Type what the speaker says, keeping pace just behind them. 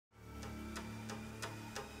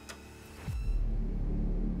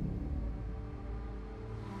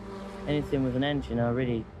anything with an engine I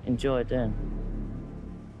really enjoy doing.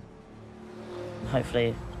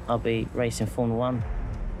 Hopefully I'll be racing Formula 1.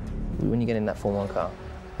 When you get in that Formula 1 car,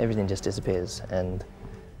 everything just disappears, and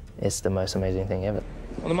it's the most amazing thing ever.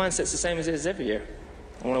 Well, the mindset's the same as it is every year.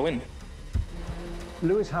 I want to win.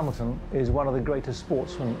 Lewis Hamilton is one of the greatest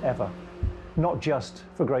sportsmen ever, not just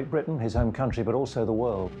for Great Britain, his home country, but also the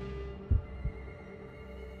world.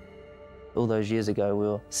 All those years ago, we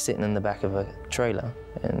were sitting in the back of a trailer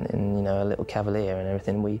in you know, a little Cavalier and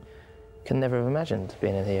everything. We could never have imagined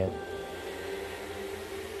being in here.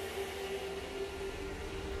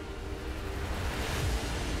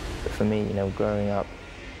 But for me, you know, growing up,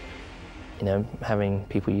 you know, having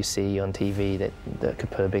people you see on TV that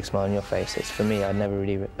could put a big smile on your face, for me, I'd never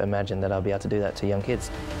really imagined that I'd be able to do that to young kids.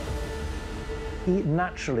 He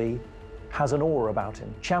naturally has an aura about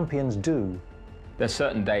him. Champions do. There's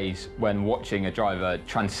certain days when watching a driver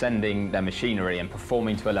transcending their machinery and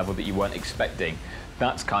performing to a level that you weren't expecting,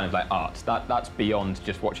 that's kind of like art. That's beyond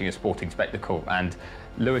just watching a sporting spectacle. And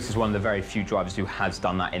Lewis is one of the very few drivers who has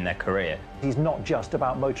done that in their career. He's not just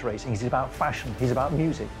about motor racing, he's about fashion, he's about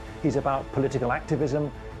music, he's about political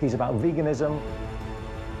activism, he's about veganism.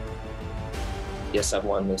 Yes, I've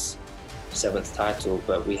won this 7th title,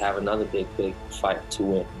 but we have another big fight to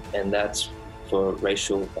win, and that's for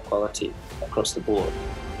racial equality across the board.